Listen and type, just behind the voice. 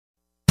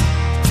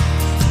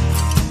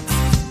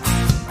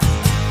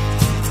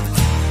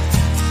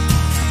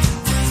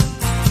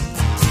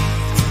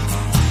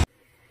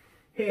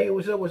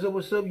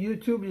what's up,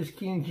 YouTube? This is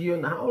King G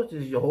in the house.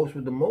 This is your host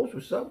with the most.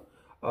 What's up?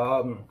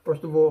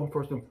 First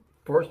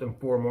and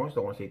foremost,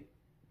 I want to say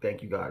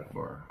thank you, God,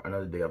 for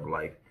another day of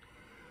life.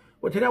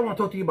 Well, today I want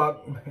to talk to you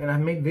about, and I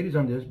make videos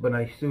on this, but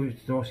I still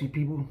don't see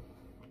people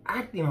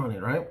acting on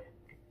it, right?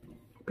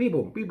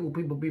 People.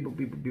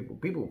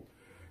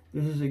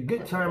 This is a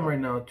good time right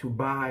now to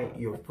buy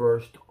your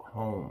first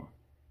home.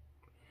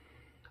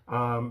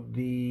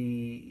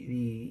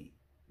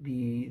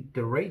 The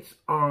rates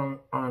on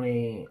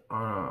a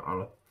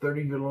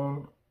 30-year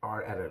loan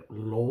are at a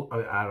low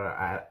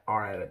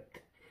are at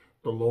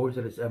the lowest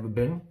that it's ever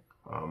been.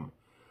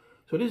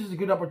 So this is a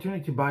good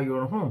opportunity to buy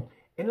your own home.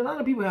 And a lot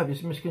of people have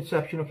this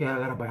misconception. Okay, I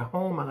gotta buy a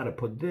home. I gotta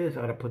put this.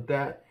 I gotta put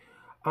that.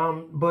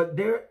 But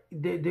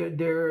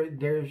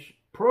there's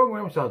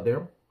programs out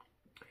there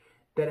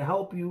that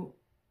help you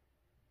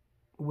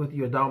with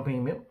your down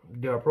payment.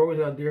 There are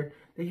programs out there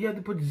that you have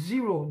to put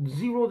zero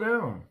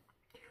down.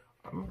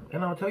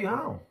 And I'll tell you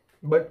how.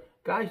 But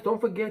guys, don't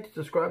forget to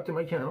subscribe to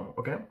my channel,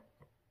 okay?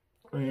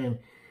 And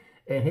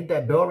hit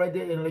that bell right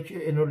there, and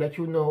it'll let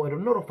you know. It'll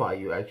notify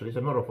you. Actually, it's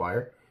a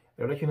notifier.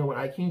 It'll let you know when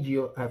I, King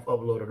Gio, have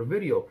uploaded a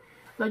video.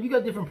 Now you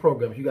got different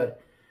programs. You got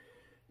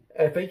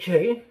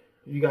FHA,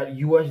 you got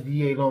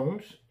USDA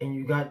loans, and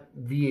you got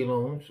VA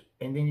loans,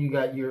 and then you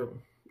got your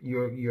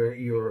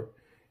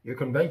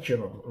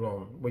conventional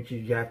loan, which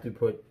is you have to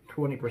put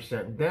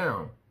 20%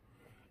 down.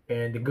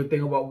 And the good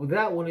thing about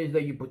that one is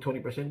that you put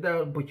 20%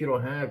 down, but you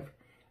don't have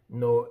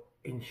no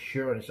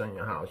insurance on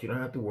your house. You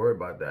don't have to worry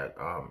about that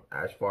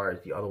as far as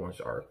the other ones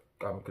are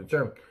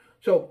concerned.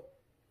 So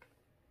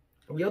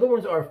the other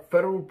ones are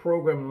federal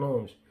program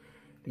loans.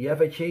 The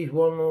FHA is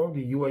one loan.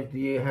 The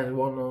USDA has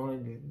one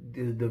loan.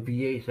 The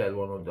VA has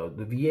one loan.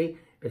 The VA,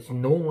 it's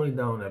no money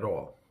down at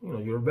all. You know,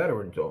 you're a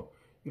veteran, so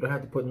you don't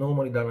have to put no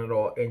money down at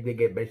all, and they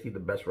get basically the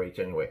best rates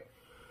anyway.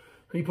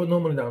 So you put no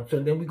money down. So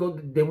then we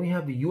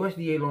have the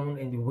USDA loan,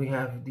 and then we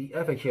have the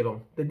FHA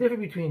loan. The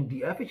difference between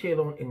the FHA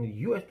loan and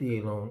the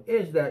USDA loan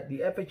is that the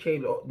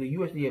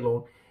USDA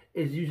loan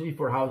is usually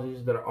for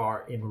houses that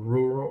are in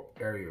rural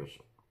areas,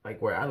 like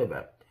where I live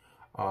at.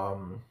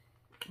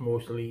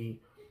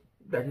 Mostly,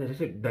 that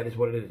is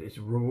what it is. It's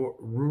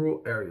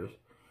rural areas.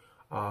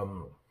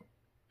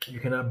 You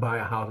cannot buy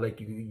a house like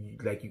you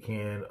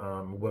can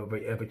with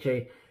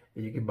FHA.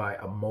 You can buy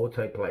a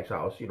multiplex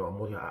house. You know, a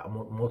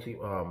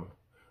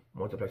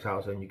multiplex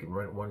house, and you can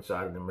rent one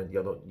side and then rent the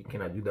other. You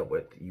cannot do that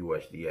with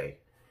USDA.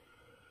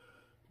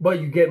 But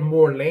you get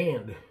more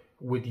land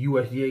with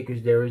USDA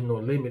because there is no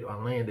limit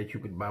on land that you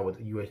could buy with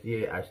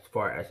USDA. As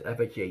far as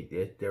FHA,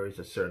 there is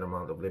a certain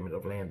amount of limit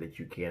of land that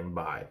you can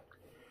buy.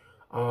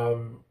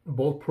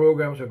 Both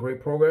programs are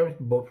great programs.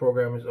 Both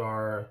programs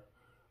are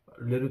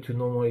little to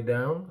no money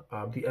down.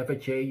 The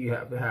FHA, you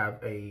have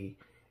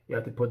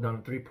to put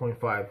down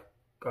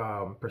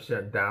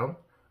 3.5% down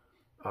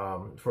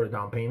for a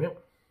down payment.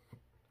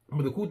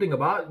 But the cool thing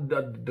about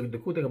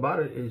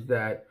it is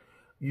that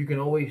you can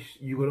always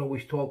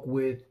talk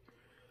with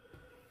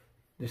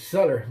the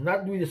seller.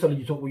 Not with the seller,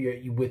 you talk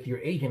with your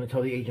agent and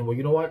tell the agent, well,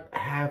 you know what,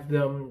 have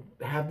the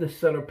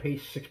seller pay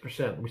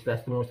 6%, which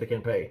that's the most they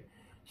can pay.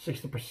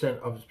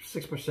 6% of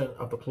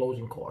the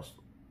closing cost.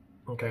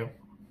 Okay.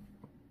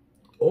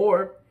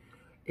 Or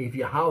if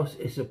your house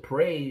is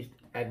appraised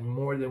at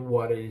more than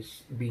what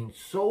is being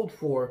sold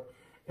for,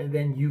 and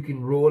then you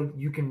can roll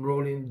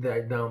in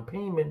that down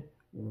payment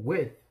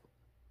with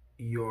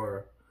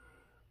your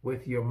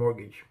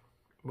mortgage.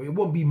 Well, it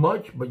won't be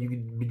much, but you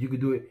could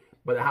do it.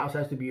 But the house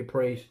has to be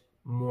appraised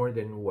more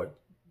than what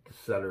the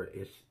seller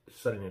is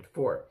selling it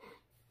for.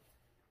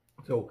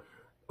 So,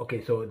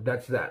 okay, so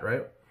that's that,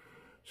 right?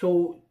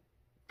 So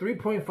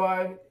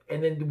 3.5,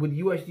 and then with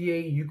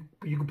USDA, you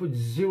can put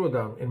 0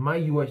 down. In my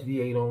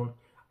USDA loan,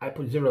 I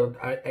put 0.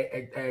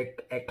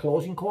 At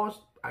closing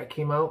cost, I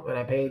came out and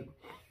I paid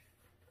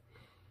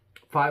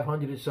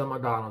 $500 and some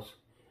odd.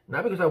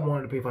 Not because I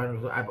wanted to pay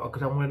 $500,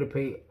 because I wanted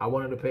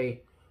to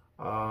pay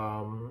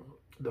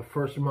the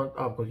first month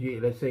up. Because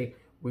let's say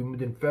we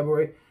moved in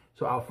February,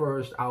 so our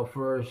first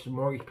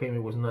mortgage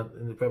payment was not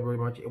in February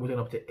much. It wasn't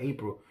up to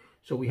April,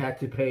 so we had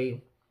to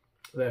pay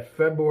that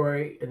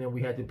February, and then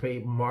we had to pay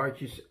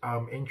March's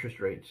interest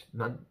rates.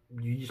 Not,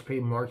 you just pay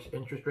March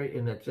interest rate,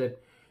 and that's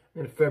it.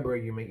 In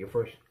February, you make your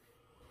first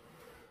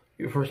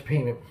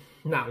payment.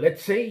 Now,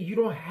 let's say you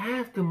don't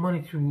have the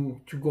money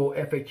to go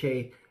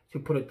FHA to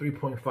put a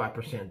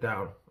 3.5%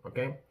 down,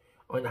 okay?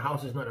 And the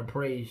house is not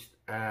appraised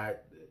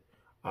at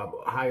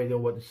higher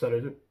than what the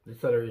seller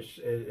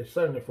is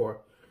selling it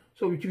for.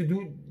 So what you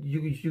do,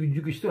 you can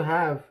still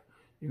have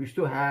the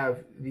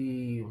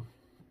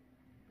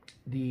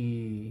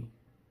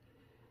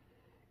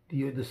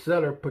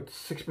seller put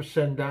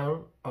 6%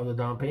 down of the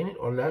down payment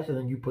or less, and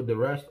then you put the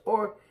rest.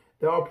 Or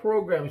there are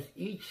programs.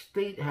 Each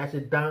state has a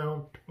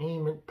down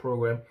payment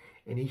program,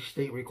 and each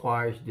state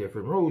requires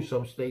different rules.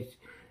 Some states,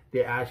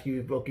 they ask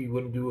you, okay, you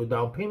want to do a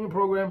down payment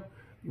program,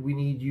 we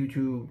need you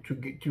to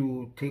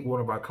take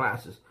one of our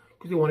classes,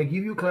 because they want to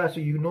give you a class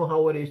so you know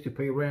how it is to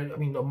pay rent. I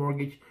mean, a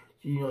mortgage,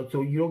 you know,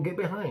 so you don't get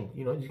behind.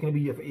 You know, it's going to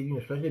be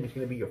especially if it's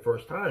going to be your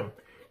first time.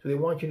 So they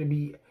want you to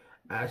be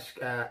as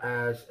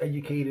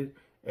educated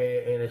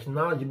and as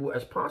knowledgeable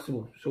as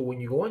possible. So when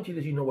you go into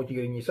this, you know what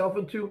you're getting yourself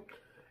into,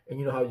 and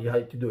you know how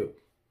to do it.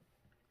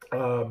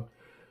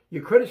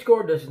 Your credit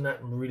score does not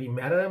really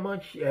matter that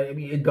much. I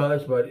mean, it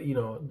does, but you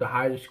know, the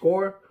higher the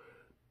score,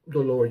 the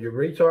lower your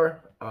rates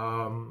are.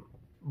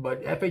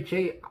 But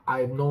FHA,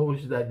 I've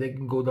noticed that they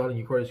can go down in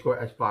your credit score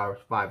as far as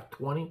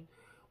 520,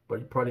 but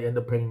you're probably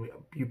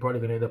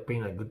gonna end up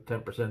paying a good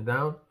 10%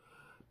 down.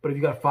 But if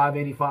you got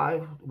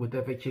 585 with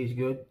FHA is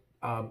good.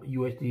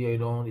 USDA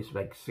loan is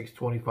like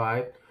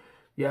 625.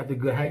 You have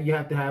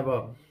to have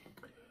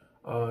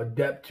a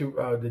debt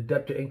to the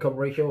debt to income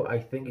ratio, I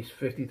think, is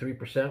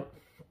 53%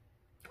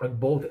 on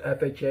both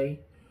FHA.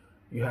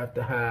 You have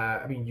to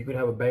have, I mean, you could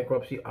have a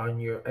bankruptcy on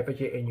your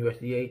FHA and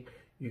USDA.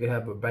 You can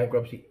have a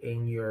bankruptcy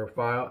in your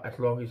file as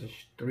long as it's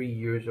 3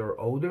 years or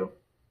older.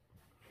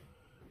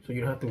 So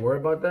you don't have to worry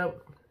about that.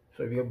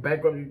 So if you're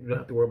bankrupt, you don't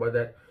have to worry about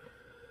that.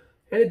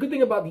 And the good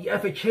thing about the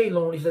FHA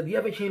loan is that the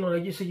FHA loan,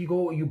 like you said, you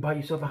go, you buy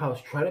yourself a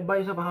house. Try to buy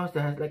yourself a house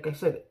that has, like I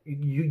said,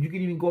 you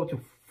can even go up to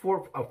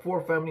a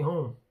 4-family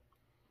home,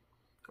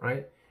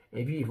 right?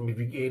 If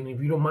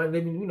you don't mind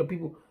living, you know,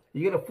 people,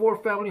 you get a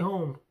 4-family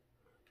home,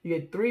 you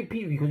get 3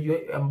 people because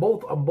you on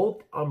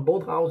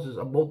both houses,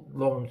 on both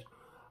loans,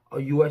 a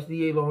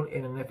USDA loan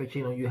and an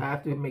FHA loan, you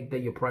have to make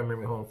that your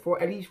primary home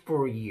for at least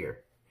for a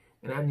year.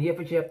 And on the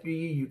FHA, after a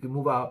year, you can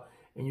move out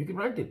and you can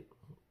rent it.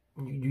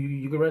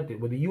 You can rent it.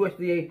 With the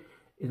USDA,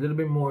 is a little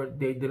bit more.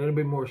 They're a little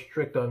bit more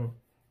strict on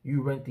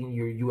you renting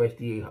your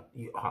USDA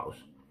house.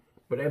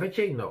 But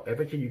FHA, no.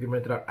 FHA, you can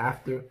rent it out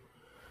after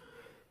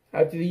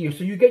the year.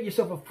 So you get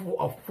yourself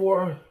a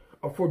four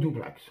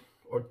duplex,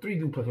 or 3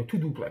 duplex, or 2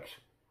 duplex.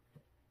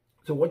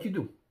 So what you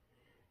do?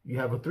 You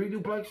have a 3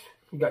 duplex.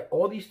 You got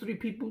all these 3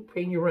 people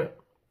paying your rent.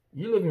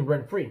 You're living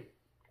rent free.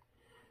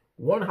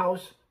 One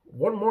house,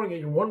 one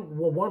mortgage,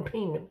 one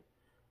payment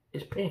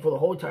is paying for the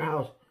whole entire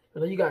house.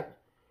 And then you got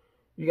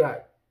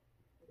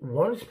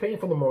one is paying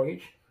for the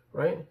mortgage,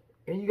 right?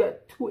 And you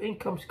got 2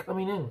 incomes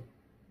coming in.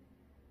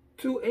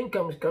 2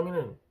 incomes coming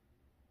in.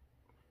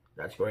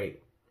 That's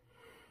great.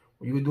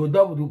 You could do a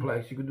double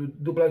duplex. You could do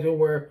duplex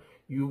where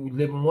you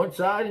live on one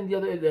side and the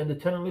other, and the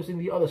tenant lives in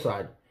the other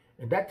side.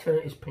 And that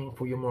tenant is paying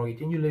for your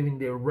mortgage, and you're living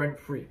there rent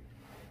free.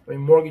 I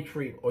mean, mortgage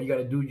free. All you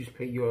gotta do is just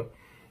pay your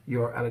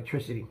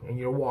electricity and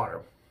your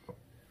water.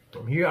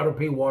 Here I don't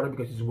pay water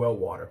because it's well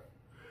water.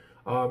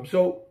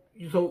 So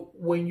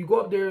when you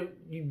go up there,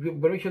 you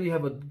make sure you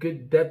have a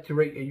good debt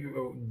to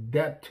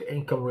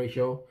income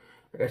ratio.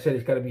 Like I said,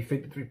 it's got to be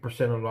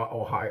 53%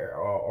 or higher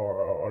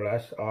or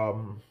less.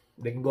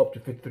 They can go up to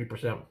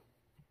 53%.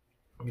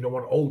 You don't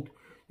want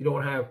you don't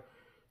want to have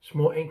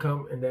small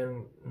income and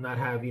then not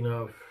have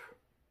enough.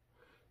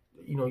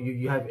 You know,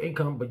 you have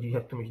income but you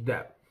have too much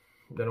debt.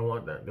 They don't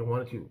want that. They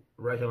want to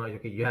rationalize.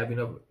 Okay, you have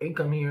enough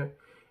income here,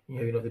 you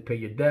have enough to pay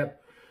your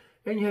debt,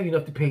 and you have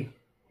enough to pay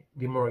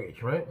the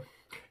mortgage, right?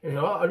 And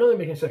another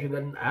misconception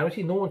that I don't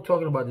see no one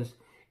talking about this.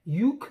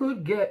 You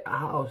could get a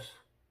house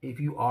if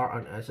you are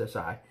on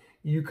SSI.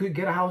 You could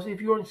get a house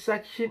if you're on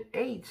Section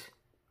 8.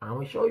 I'm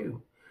going to show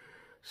you.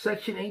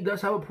 Section 8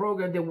 does have a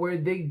program that where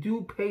they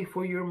do pay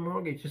for your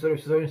mortgage. So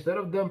instead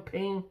of them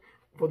paying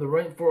for the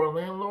rent for a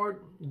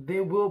landlord, they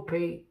will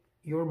pay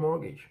your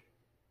mortgage.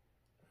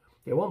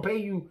 They won't pay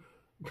you.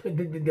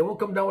 They won't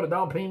come down with a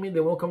down payment. They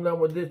won't come down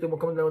with this. They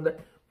won't come down with that.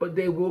 But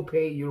they will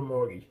pay your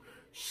mortgage.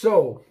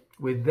 So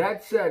with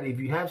that said, if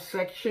you have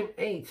Section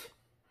 8,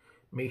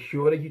 make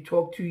sure that you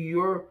talk to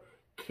your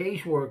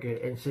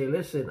caseworker and say,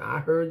 listen, I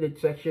heard that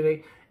Section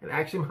 8, and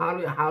ask them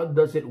how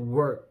does it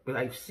work? But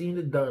I've seen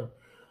it done.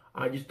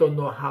 I just don't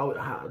know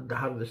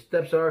how the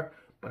steps are,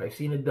 but I've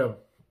seen it done.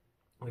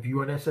 If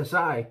you're an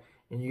SSI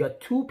and you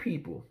got 2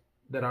 people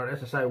that are on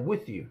SSI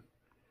with you,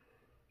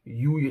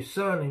 you, your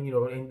son, and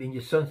and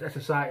your son's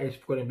SSI is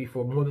going to be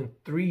for more than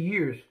 3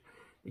 years.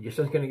 Your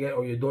son's going to get,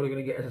 or your daughter's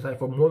going to get SSI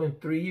for more than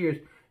 3 years.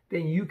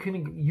 Then you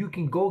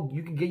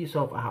can get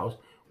yourself a house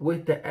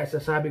with the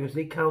SSI because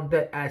they count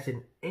that as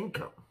an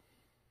income.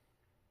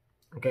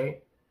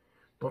 Okay,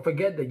 don't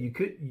forget that you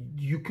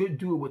could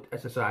do it with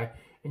SSI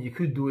and you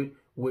could do it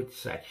with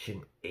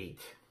Section 8.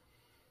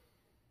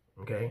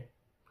 Okay,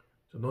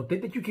 so don't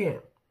think that you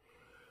can't.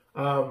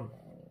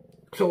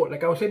 So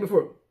like I was saying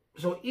before,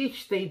 so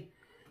each state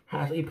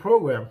has a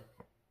program.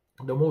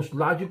 The most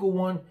logical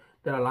one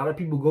that a lot of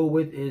people go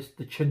with is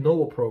the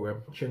Chenoa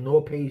program.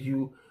 Chenoa pays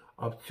you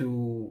up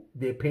to,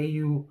 they pay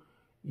you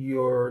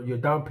your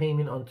down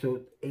payment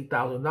until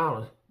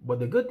 $8,000. But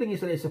the good thing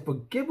is that it's a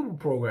forgivable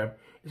program.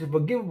 It's a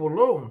forgivable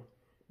loan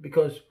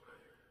because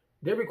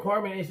their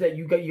requirement is that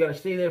you got to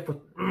stay there for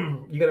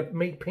you got to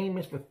make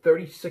payments for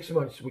 36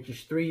 months, which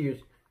is 3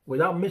 years,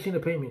 without missing a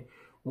payment.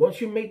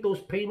 Once you make those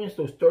payments,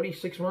 those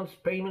 36 months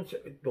payments,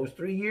 those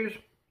 3 years,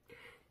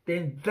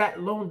 then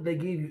that loan they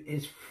gave you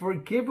is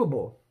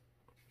forgivable.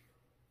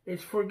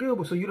 It's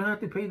forgivable, so you don't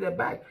have to pay that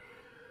back.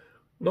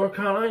 North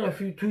Carolina,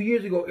 2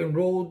 years ago,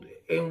 enrolled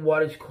in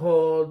what is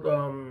called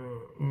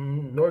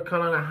North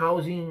Carolina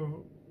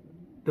Housing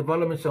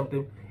Development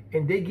something,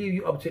 and they give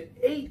you up to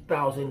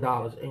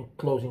 $8,000 in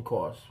closing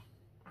costs.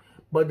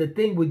 But the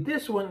thing with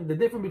this one, the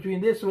difference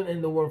between this one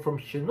and the one from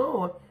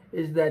Shinoa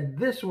is that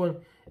this one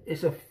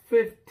is a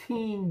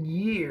 15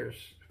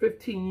 years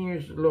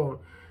loan,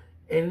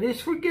 and it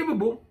is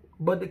forgivable.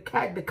 But the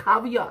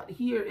caveat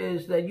here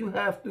is that you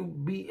have to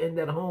be in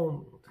that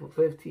home for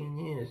 15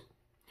 years.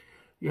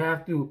 You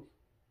have to,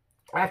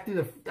 after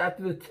the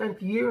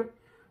 10th year,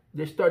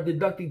 they start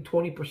deducting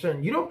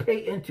 20%. You don't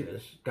pay into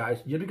this,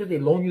 guys. Just because they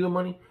loan you the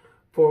money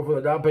for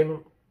the down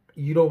payment,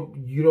 your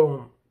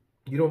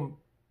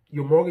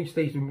mortgage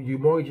stays. Your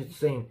mortgage is the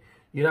same.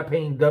 You're not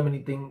paying them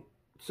anything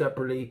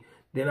separately.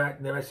 They're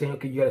not saying,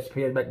 okay, you gotta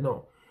pay it back.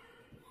 No.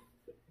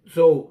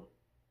 So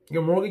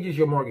your mortgage is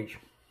your mortgage.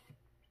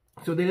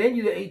 So they lend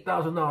you the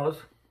 $8,000.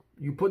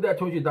 You put that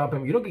towards your down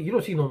payment. You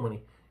don't see no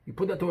money. You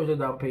put that towards the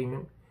down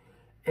payment,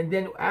 and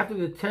then after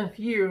the 10th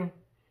year,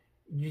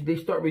 they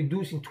start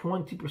reducing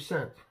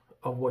 20%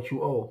 of what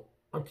you owe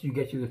until you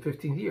get to the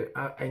 15th year.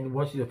 And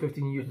once the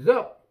 15 years is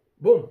up,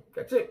 boom,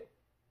 that's it.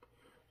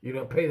 You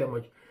don't pay that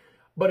much.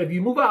 But if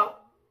you move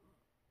out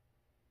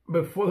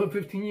before the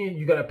 15 years,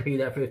 you gotta pay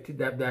that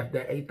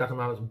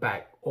 $8,000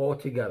 back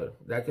altogether.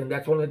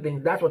 That's one of the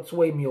things. That's what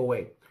swayed me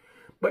away.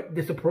 But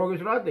there's some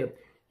programs out there.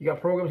 You got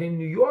programs in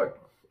New York,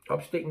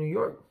 upstate New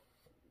York.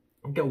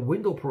 You got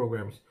window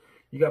programs.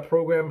 You got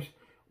programs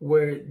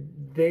where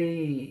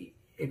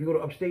if you go to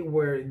upstate,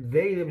 where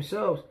they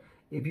themselves,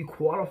 if you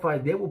qualify,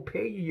 they will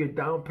pay you your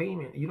down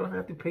payment. You don't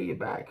have to pay it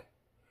back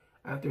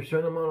after a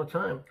certain amount of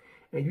time.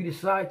 And you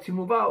decide to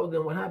move out,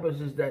 then what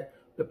happens is that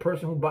the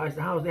person who buys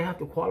the house, they have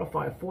to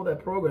qualify for that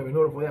program in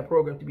order for that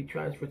program to be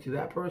transferred to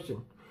that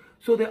person.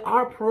 So there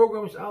are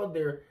programs out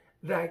there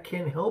that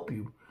can help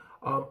you.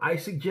 I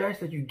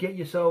suggest that you get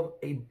yourself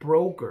a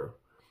broker,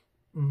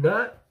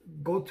 not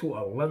go to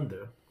a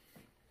lender.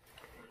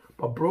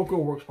 A broker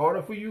works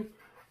harder for you.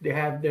 They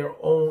have their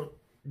own.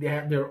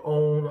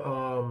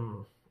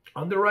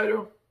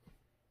 Underwriter.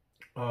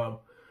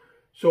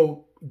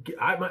 So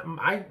I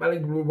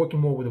like working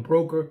more with a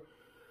broker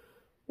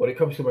when it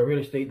comes to my real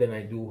estate than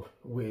I do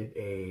with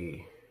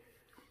a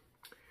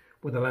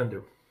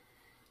lender.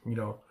 You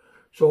know,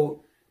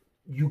 so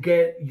you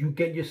get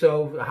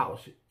yourself a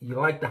house. You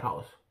like the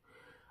house.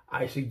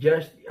 I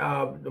suggest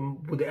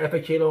with the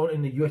FHA loan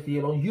and the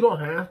USDA loan, you don't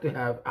have to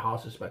have a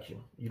house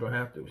inspection. You don't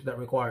have to. It's not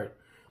required.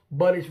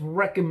 But it's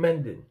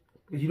recommended,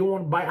 because you don't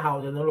want to buy a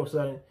house and all of a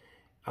sudden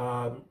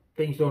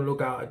things don't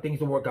work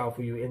out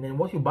for you. And then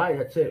once you buy it,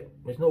 that's it.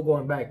 There's no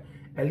going back.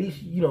 At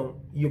least, you know,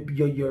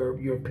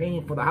 you're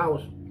paying for the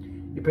house.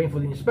 You're paying for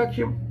the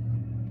inspection,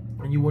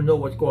 and you will know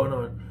what's going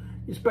on.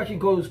 The inspection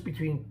goes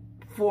between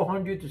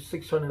 $400 to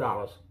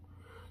 $600.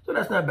 So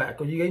that's not bad,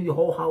 because you're getting the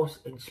whole house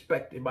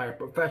inspected by a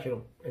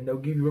professional, and they'll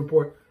give you a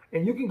report.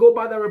 And you can go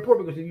by that report,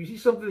 because if you see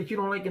something that you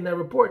don't like in that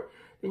report,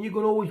 then you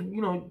can always,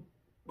 you know,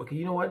 okay,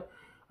 you know what?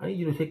 I need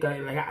you to take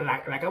that.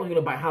 Like I was going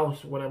to buy a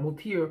house when I moved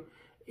here.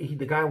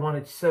 The guy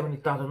wanted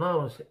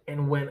 $70,000,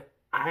 and when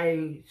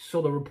I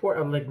saw the report,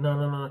 I was like,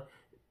 no.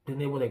 Then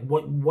they were like,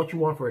 what you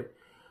want for it?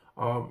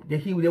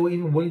 They were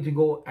even willing to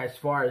go as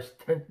far as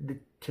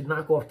to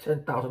knock off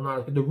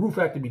 $10,000. The roof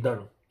had to be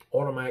done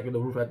automatically. The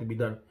roof had to be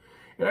done.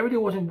 And I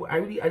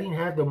didn't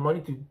have the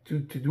money to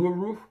do a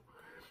roof,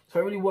 so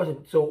I really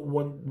wasn't. So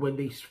when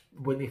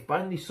they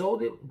finally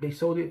sold it, they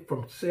sold it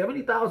from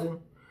 $70,000.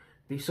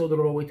 They sold it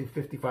all the way to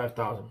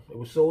 $55,000. It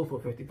was sold for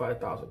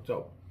 $55,000.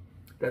 So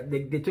that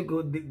they took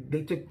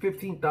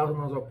 $15,000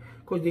 off,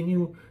 because they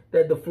knew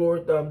that the floor,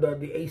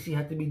 the AC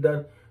had to be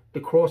done,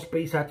 the crawl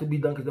space had to be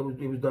done because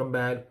it was done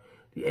bad.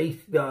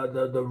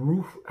 The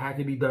roof had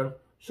to be done.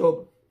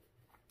 So,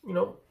 you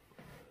know.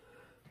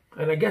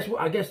 And I guess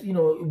you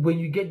know, when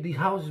you get these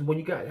houses,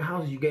 you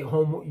get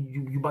home,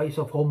 you buy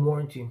yourself home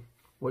warranty,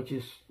 which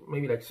is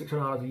maybe like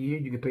 $600 a year.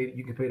 You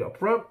can pay it up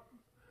front.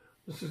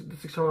 This is the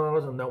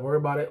 $600 and not worry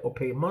about it, or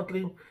pay it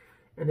monthly.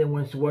 And then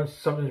once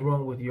something's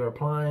wrong with your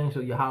appliance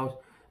or your house,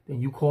 then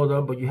you call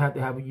them. But you have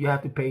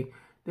to pay,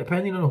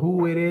 depending on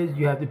who it is,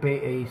 you have to pay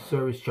a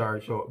service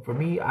charge. So for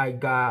me, I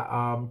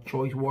got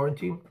choice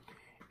warranty,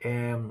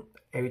 and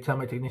every time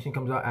my technician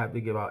comes out, I have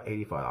to give out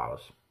 $85.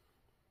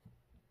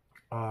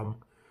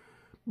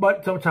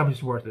 But sometimes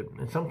it's worth it,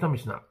 and sometimes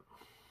it's not.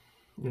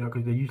 You know,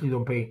 because they usually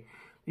don't pay.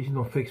 They usually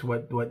don't fix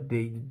what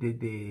they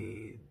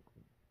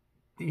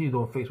usually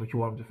don't fix what you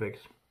want them to fix.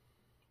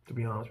 To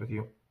be honest with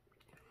you.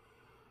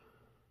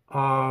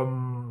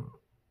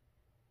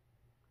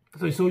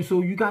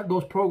 So you got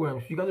those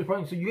programs. You got those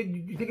programs. So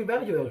you take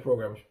advantage of those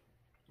programs.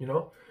 You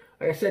know,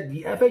 like I said,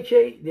 the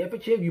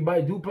FHA. You buy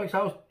a duplex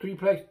house,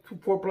 3-plex,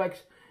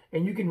 4-plex,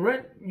 and you can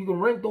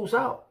rent those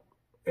out,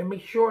 and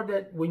make sure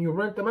that when you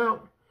rent them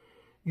out,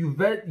 you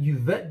vet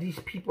these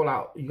people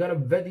out. You gotta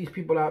vet these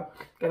people out.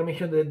 Gotta make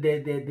sure that they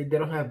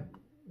don't have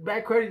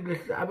bad credit.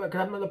 I'm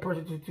not the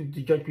person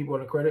to judge people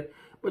on the credit,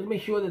 but to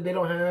make sure that they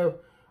don't have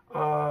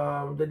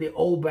that they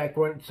owe back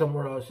rent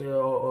somewhere else,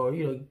 or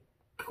you know,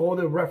 call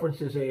their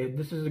references. Say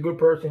this is a good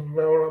person,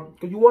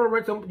 because you want to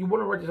rent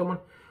to someone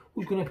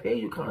who's going to pay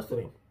you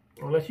constantly.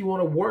 Unless you want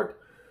to work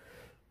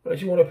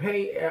Unless you want to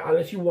pay,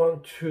 unless you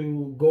want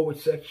to go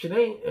with Section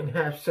 8 and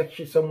have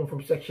someone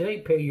from Section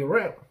 8 pay your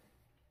rent.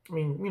 I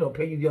mean,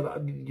 pay you the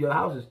other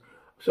houses.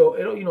 So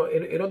it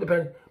all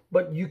depends.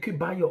 But you could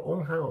buy your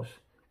own house.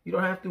 You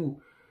don't have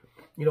to,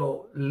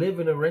 live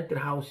in a rented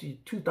house.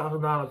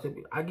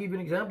 $2,000. I give you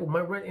an example.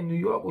 My rent in New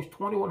York was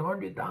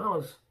 $2,100.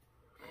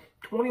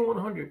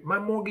 $2,100. My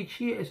mortgage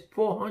here is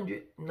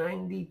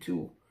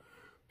 $492.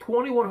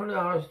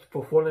 $2,100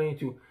 for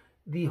 $492.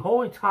 The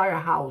whole entire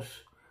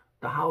house,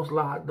 the house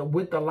lot,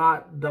 the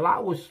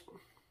lot was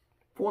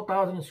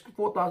 4,000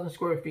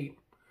 square feet.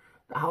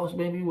 The house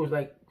maybe was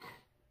like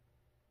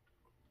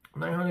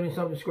 900 and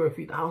something square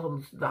feet. The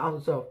house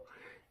itself.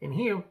 And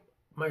here,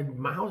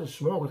 my house is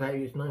small because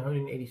it's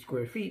 980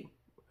 square feet,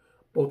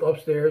 both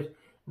upstairs. And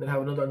then I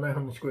have another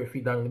 900 square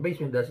feet down in the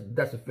basement.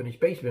 That's a finished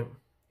basement.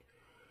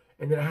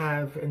 And then I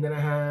have,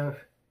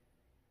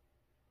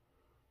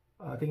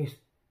 I think it's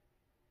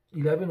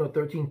 11 or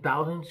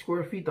 13,000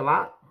 square feet a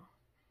lot.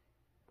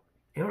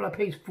 And all I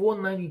pay is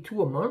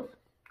 $492 a month.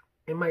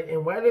 And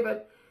where I live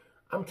at,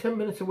 I'm 10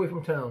 minutes away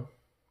from town.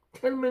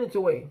 10 minutes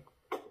away.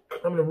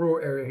 I'm in a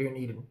rural area here in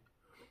Eden.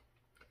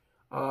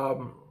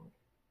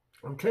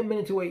 I'm 10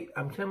 minutes away.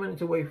 I'm 10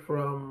 minutes away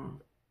from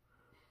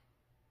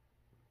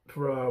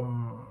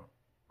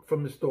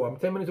the store. I'm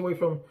 10 minutes away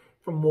from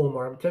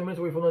Walmart. I'm 10 minutes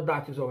away from the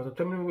doctor's office. I'm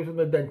 10 minutes away from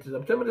the dentist.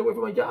 I'm 10 minutes away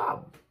from my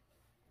job.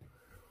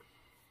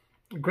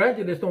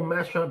 Granted, there's no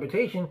mass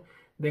transportation.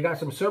 They got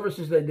some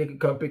services that they can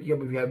come pick you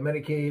up if you have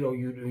Medicaid or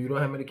you don't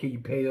have Medicaid. You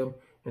pay them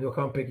and they'll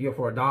come pick you up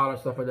for $1,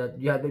 stuff like that.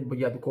 But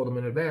you have to call them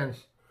in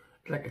advance.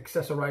 It's like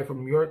Accessoride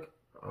from New York.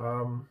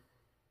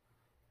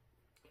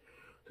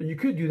 So you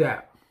could do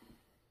that.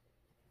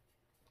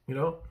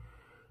 But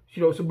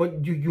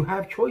you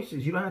have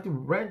choices. You don't have to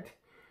rent.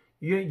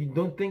 You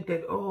don't think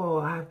that, oh,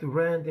 I have to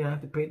rent and I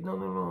have to pay.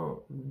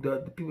 No.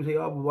 The people say,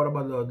 oh, but what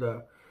about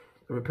the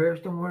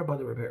repairs? Don't worry about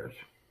the repairs.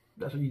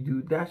 That's what you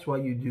do. That's why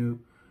you do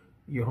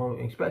your home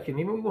inspection.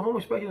 Even with home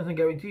inspection doesn't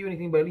guarantee you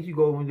anything, but at least you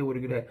go and do it with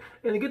a good head.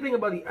 And the good thing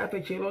about the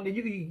FHA loan is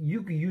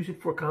you could use it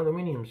for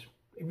condominiums.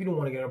 If you don't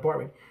want to get an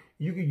apartment,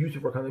 you could use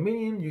it for a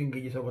condominium. You can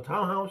get yourself a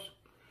townhouse.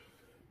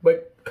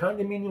 But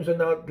condominiums are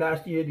now,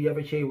 last year, the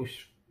FHA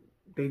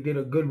they did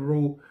a good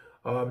rule.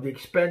 They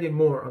expanded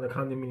more on the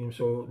condominium.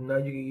 So now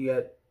you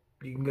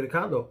can get a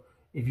condo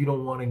if you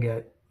don't want to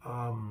get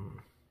a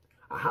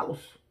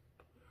house.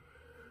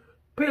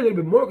 Pay a little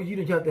bit more because you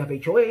don't have to have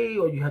HOA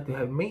or you have to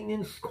have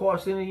maintenance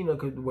costs in it,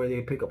 cause where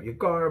they pick up your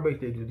garbage,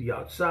 they do the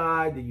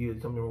outside, they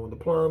use something wrong with the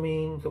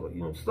plumbing,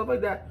 stuff like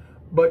that.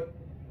 But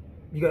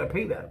you got to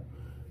pay that.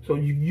 So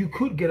you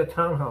could get a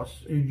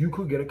townhouse, you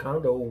could get a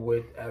condo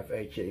with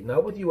FHA,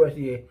 not with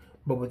USDA,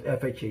 but with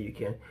FHA you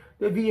can.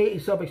 The VA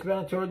is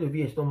self-explanatory. The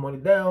VA is no money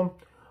down.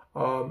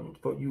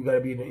 But you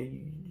gotta be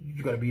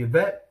a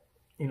vet,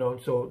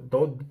 So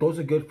those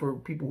are good for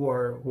people who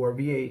are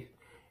VAs.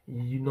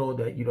 You know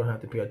that you don't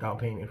have to pay a down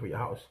payment for your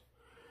house,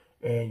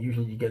 and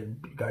usually you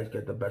guys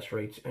get the best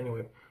rates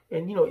anyway.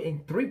 And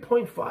in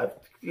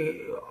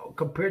 3.5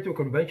 compared to a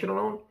conventional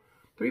loan,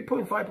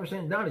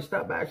 3.5% down is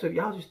not bad. So if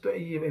your house is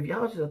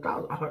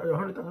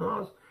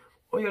 $100,000,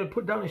 all you got to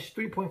put down is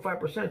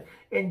 3.5%,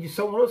 and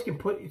someone else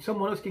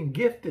can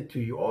gift it to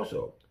you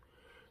also.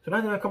 So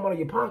nothing that come out of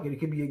your pocket. It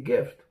could be a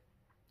gift.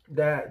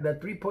 That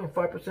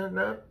 3.5%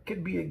 now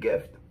could be a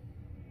gift.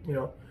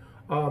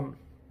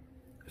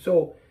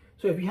 So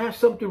if you have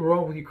something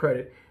wrong with your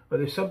credit, or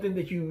there's something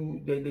that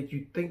you think that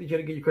you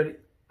gotta get your credit,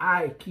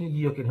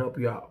 King can help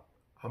you out.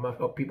 I've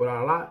helped people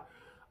out a lot.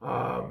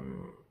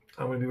 I'm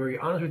gonna be very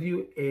honest with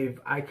you. If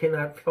I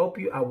cannot help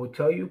you, I will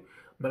tell you.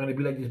 I'm not gonna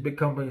be like these big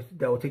companies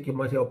that will take your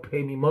money, they'll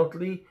pay me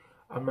monthly.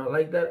 I'm not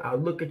like that. I'll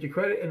look at your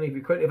credit, and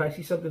if I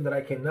see something that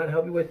I cannot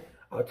help you with,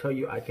 I'll tell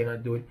you I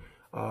cannot do it.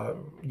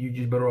 You're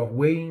just better off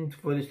waiting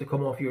for this to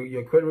come off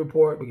your credit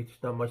report, because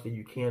there's not much that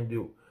you can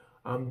do.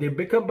 They're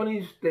big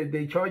companies.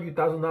 They charge you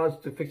 $1,000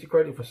 to fix your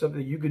credit for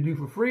something you could do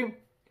for free.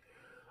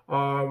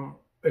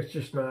 It's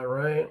just not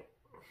right.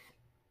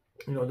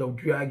 They'll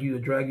drag you.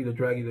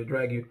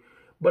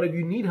 But if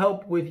you need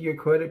help with your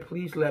credit,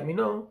 please let me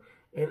know,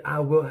 and I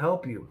will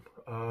help you.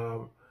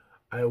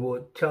 I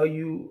will tell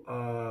you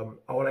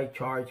all I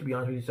charge, to be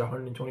honest with you, is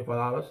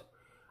 $125.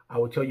 I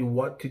will tell you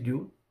what to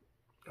do.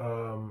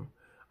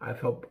 I've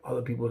helped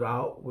other people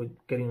out with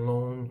getting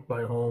loans,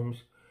 buying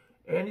homes,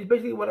 and it's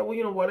basically what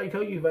I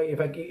tell you. If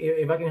I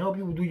can help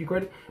you do your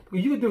credit,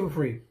 because you can do it for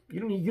free. You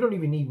don't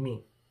even need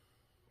me,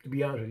 to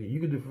be honest with you.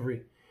 You can do it for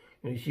free.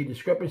 You see a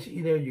discrepancy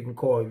in there, you can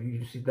call. If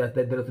you see that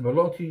doesn't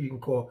belong to you, you can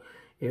call.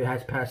 If it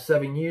has passed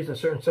 7 years, a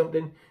certain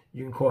something,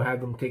 you can call,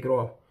 have them take it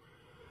off.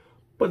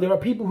 But there are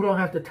people who don't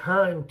have the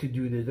time to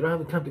do this. They don't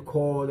have the time to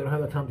call. They don't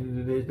have the time to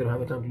do this. They don't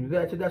have the time to do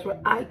that. So that's where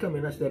I come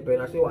in. I step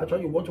in. I say, I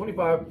charge you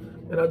 $125,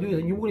 and I'll do this.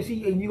 And you're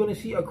gonna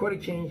see a credit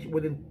change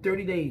within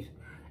 30 days.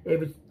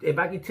 If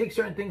I can take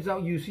certain things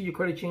out, you see your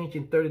credit change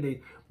in 30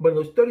 days. But in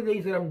those 30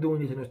 days that I'm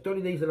doing this, and those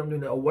 30 days that I'm doing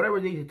that, or whatever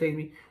days it takes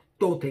me,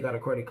 don't take out a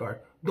credit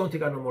card. Don't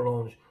take out no more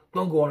loans.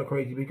 Don't go on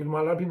crazy, because a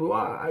lot of people,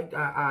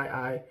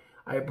 I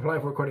apply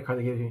for a credit card.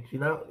 They give me. See,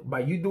 now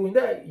by you doing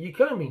that, you're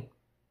killing me.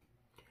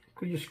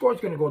 because your score is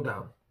going to go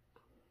down.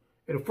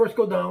 It'll first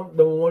go down,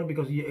 number one,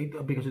 because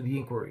of the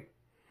inquiry.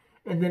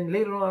 And then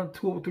later on,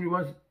 2 or 3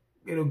 months,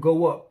 it'll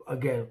go up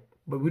again.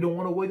 But we don't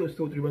want to wait those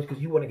 2 or 3 months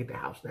because you want to get the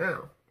house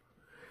now.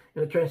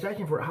 And the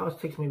transaction for a house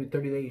takes maybe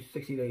 30 days,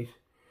 60 days,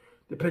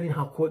 depending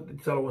how quick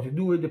the seller wants to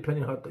do it,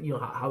 depending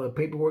how the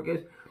paperwork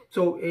is.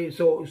 So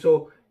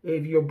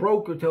if your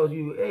broker tells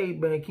you, hey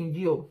man, King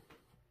Gio,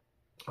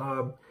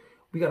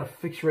 we got a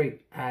fixed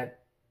rate at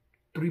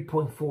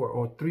 3.4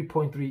 or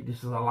 3.3.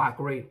 This is a lock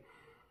rate.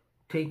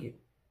 Take it.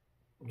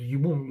 You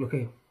boom.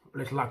 Okay,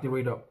 let's lock the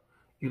rate up.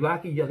 You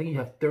lock it. I think you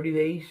have 30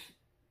 days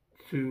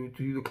to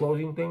do the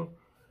closing thing.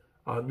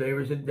 There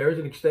is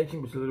an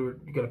extension, which is a little.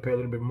 You got to pay a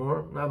little bit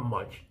more. Not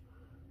much,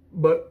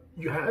 but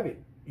you have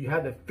it. You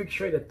have the fixed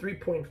rate at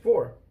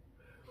 3.4.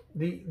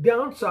 The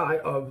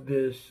downside of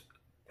this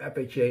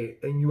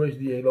FHA and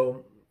USDA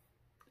loan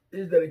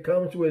is that it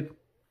comes with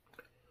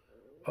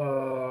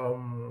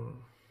you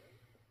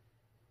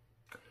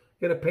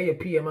got to pay a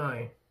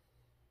PMI,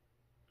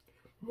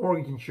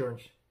 mortgage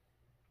insurance,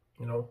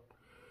 you know,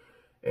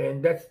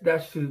 and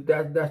that's to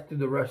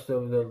the rest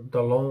of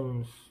the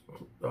loans,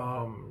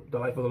 the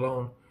life of the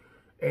loan,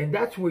 and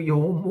that's where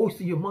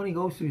most of your money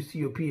goes to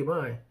your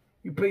PMI.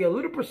 You pay a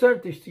little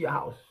percentage to your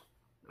house,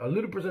 a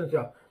little percentage,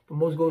 but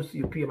most goes to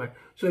your PMI.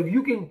 So if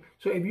you can,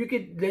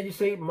 let's just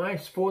say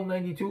mine's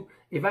 $492.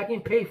 If I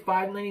can pay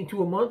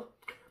 $592 a month,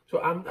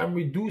 so I'm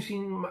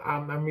reducing my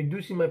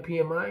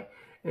PMI.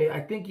 And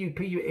I think you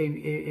pay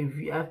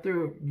if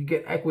after you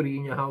get equity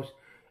in your house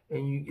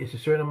and it's a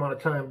certain amount of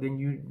time,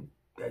 then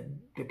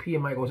the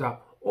PMI goes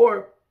out.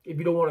 Or if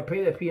you don't want to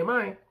pay that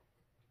PMI,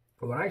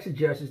 what I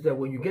suggest is that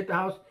when you get the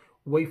house,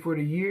 wait for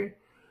the year,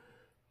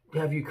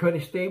 have your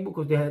credit stable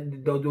because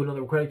they'll do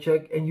another credit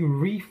check, and you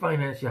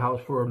refinance your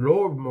house for a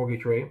lower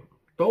mortgage rate.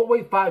 Don't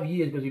wait 5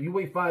 years, because if you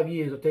wait 5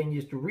 years or 10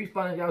 years to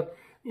refinance your house,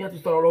 you have to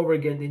start all over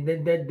again.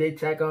 Then they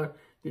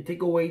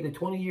take away the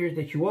 20 years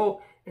that you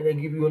owe, and they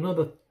give you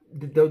another.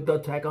 They'll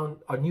tack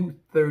on a new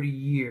 30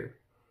 year.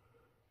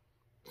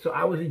 So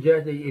I would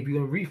suggest that if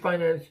you're going to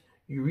refinance,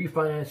 you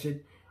refinance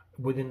it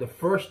within the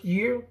first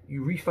year.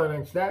 You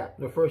refinance that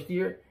the first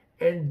year,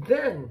 and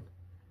then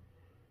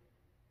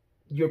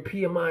your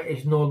PMI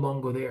is no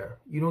longer there.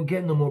 You don't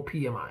get no more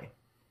PMI.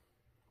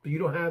 So you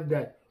don't have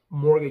that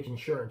mortgage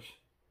insurance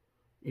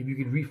if you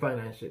can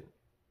refinance it.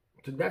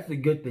 So that's the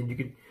good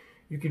thing.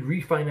 You can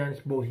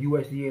refinance both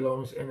USDA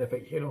loans and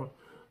FHA loans.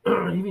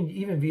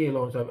 even VA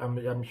loans,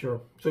 I'm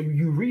sure. So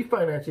you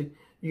refinance it,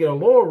 you get a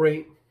lower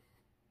rate,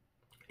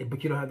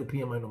 but you don't have the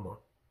PMI no more,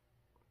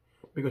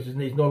 because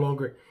it's no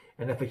longer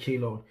an FHA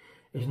loan.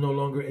 It's no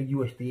longer a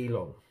USDA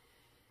loan.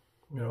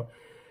 You know,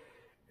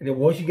 and then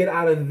once you get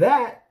out of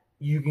that,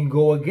 you can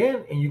go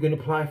again and you can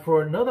apply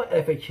for another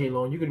FHA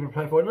loan. You can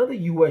apply for another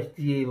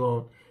USDA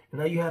loan, and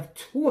now you have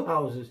 2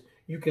 houses.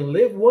 You can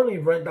live one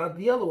and rent out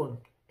the other one,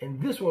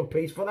 and this one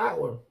pays for that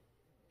one.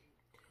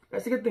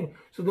 That's a good thing.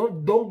 So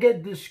don't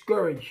get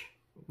discouraged.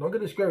 Don't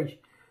get discouraged.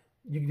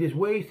 There's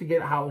ways to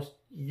get a house.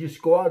 You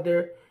just go out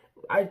there.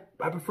 I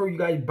prefer you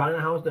guys buying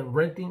a house than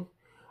renting.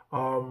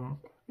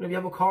 If you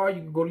have a car,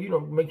 you can go to,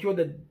 make sure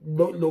that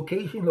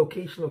location.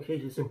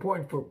 It's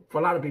important for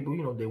a lot of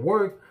people. They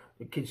work,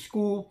 the kids'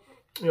 school.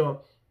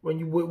 When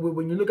you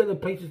look at the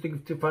places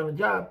to find a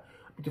job,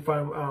 to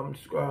find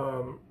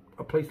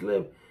a place to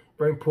live,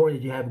 very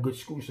important that you have a good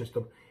school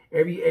system.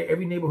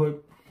 Every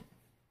neighborhood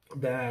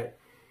that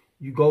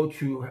you go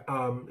to,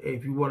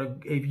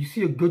 if you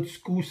see a good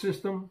school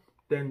system,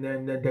 then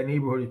that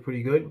neighborhood is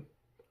pretty good.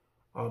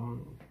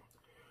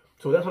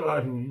 So that's what a lot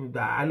of people do.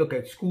 I look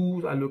at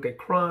schools, I look at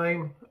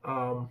crime,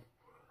 I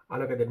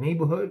look at the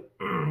neighborhood.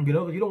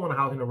 Because you don't want a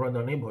house in a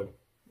rundown neighborhood.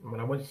 When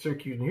I went to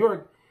Syracuse, New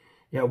York,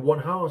 you had 1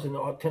 house and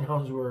all 10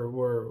 houses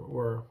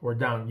were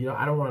down.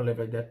 I don't want to live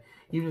like that.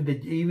 Even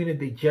if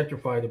they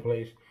gentrify the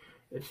place,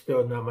 it's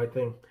still not my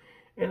thing.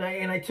 And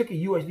I took a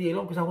USDA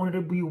loan because I wanted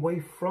to be away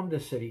from the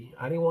city.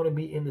 I didn't want to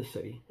be in the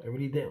city. I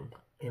really didn't.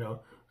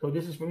 So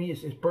this is, for me,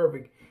 it's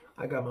perfect.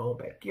 I got my own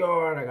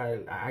backyard.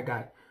 I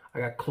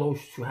got close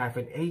to half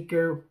an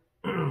acre.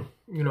 So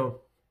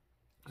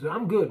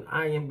I'm good.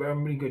 I'm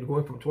really good.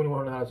 Going from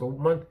 $2,100 a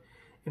month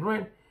in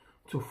rent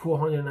to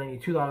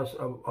 $492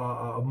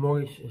 of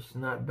mortgage is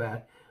not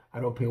bad. I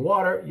don't pay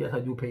water. Yes, I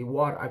do pay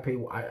water. I pay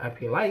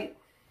light.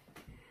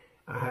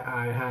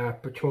 I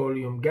have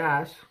petroleum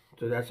gas.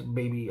 So that's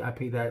I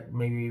pay that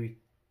maybe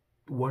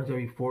once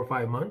every 4 or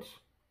 5 months.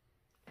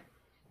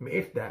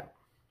 If that.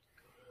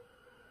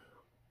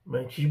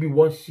 Man, it should be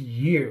once a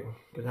year.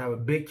 Because I have a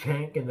big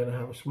tank and then I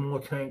have a small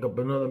tank up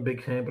another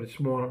big tank, but it's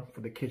smaller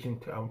for the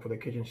kitchen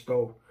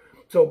stove.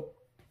 So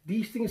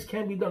these things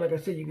can be done. Like I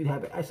said, you can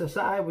have an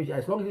SSI, which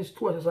as long as there's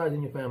 2 SSIs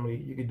in your family,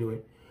 you can do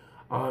it.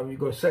 You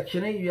go to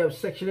Section 8, you have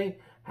Section 8,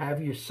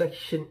 have your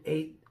Section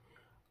 8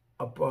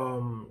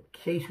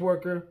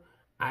 caseworker.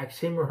 Ask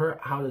him or her,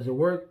 how does it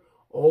work?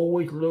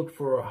 Always look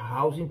for a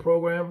housing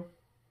program,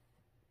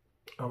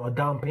 a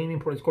down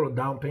payment program. It's called a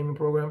down payment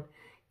program.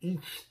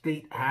 Each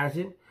state has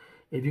it.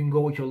 If you can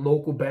go with your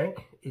local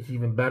bank, it's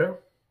even better.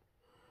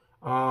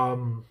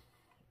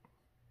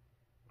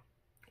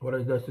 What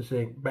it does to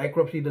say,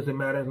 bankruptcy doesn't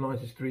matter as long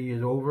as it's 3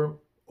 years old.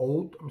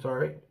 I'm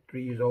sorry,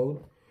 3 years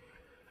old.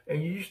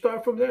 And you just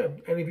start from there.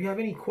 And if you have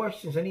any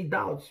questions, any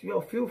doubts,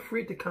 feel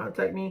free to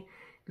contact me.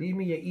 Leave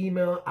me your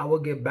email. I will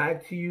get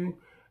back to you.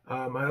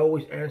 I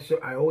always answer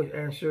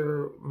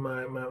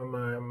my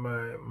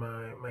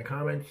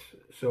comments,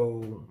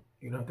 so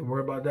you don't have to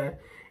worry about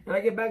that. And I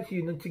get back to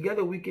you. And then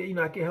together we can,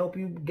 I can help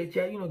you get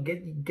you,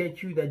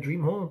 get you that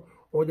dream home,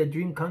 or that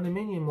dream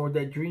condominium, or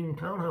that dream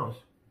townhouse.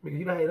 Because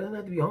it doesn't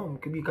have to be a home.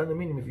 It could be a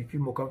condominium if you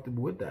feel more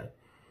comfortable with that.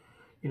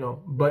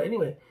 But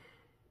anyway,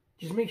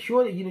 just make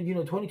sure that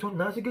 2020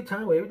 now's a good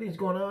time where everything's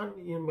going on.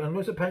 I know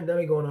it's a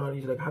pandemic going on.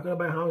 You're like, how can I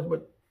buy a house?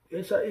 But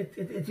it's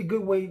a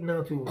good way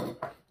now to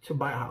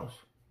buy a house.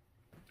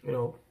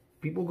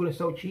 People are gonna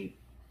sell cheap.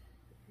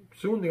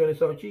 Soon they're gonna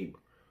sell cheap,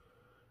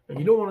 and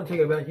you don't want to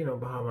take advantage. I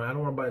don't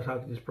want to buy this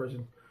house. This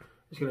person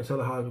is gonna sell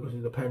the house because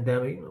of the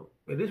pandemic.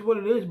 It is what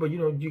it is, but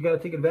you gotta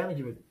take advantage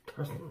of it.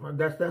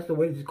 That's the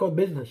way. It's called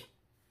business.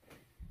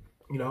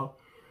 You don't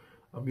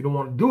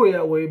want to do it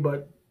that way,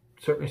 but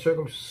certain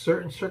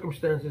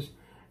circumstances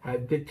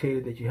have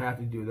dictated that you have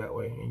to do it that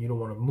way, and you don't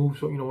want to move,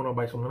 so you don't want to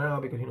buy someone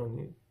out because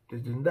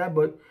this and that.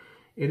 But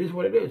it is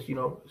what it is,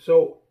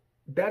 So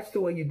that's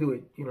the way you do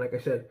it. Like I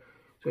said,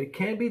 so it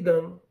can be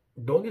done.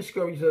 Don't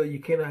discourage yourself that you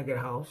cannot get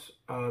a house.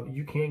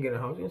 You can get a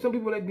house, and some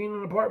people like being in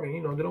an apartment. They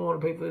don't want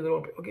to pay for it.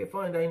 Okay,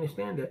 fine, I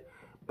understand that,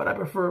 but I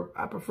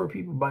prefer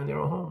people buying their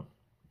own home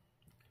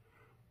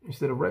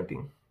instead of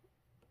renting.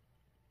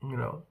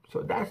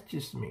 So that's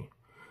just me.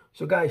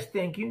 So guys,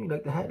 thank you. You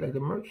like the hat, like the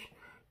merch.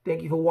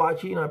 Thank you for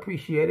watching. I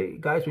appreciate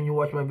it. Guys, when you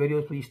watch my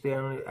videos, please stay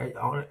on it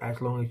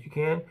as long as you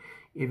can.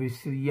 If it's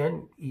to the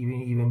end,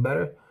 even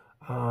better.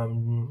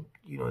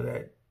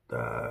 That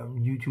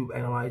YouTube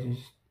analyzes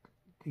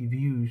the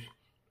views,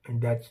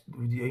 and that's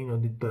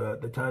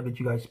the time that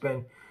you guys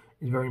spend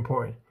is very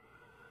important.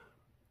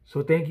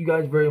 So thank you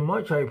guys very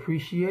much. I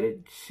appreciate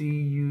it. See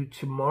you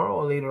tomorrow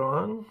or later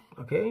on.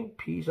 Okay,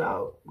 peace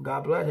out.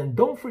 God bless. And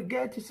don't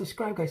forget to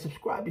subscribe, guys.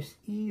 Subscribe is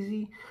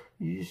easy.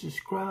 You just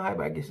subscribe.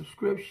 I get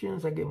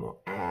subscriptions. I get more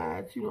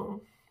ads. You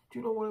know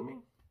what I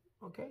mean?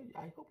 Okay,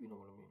 I hope you know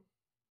what I mean.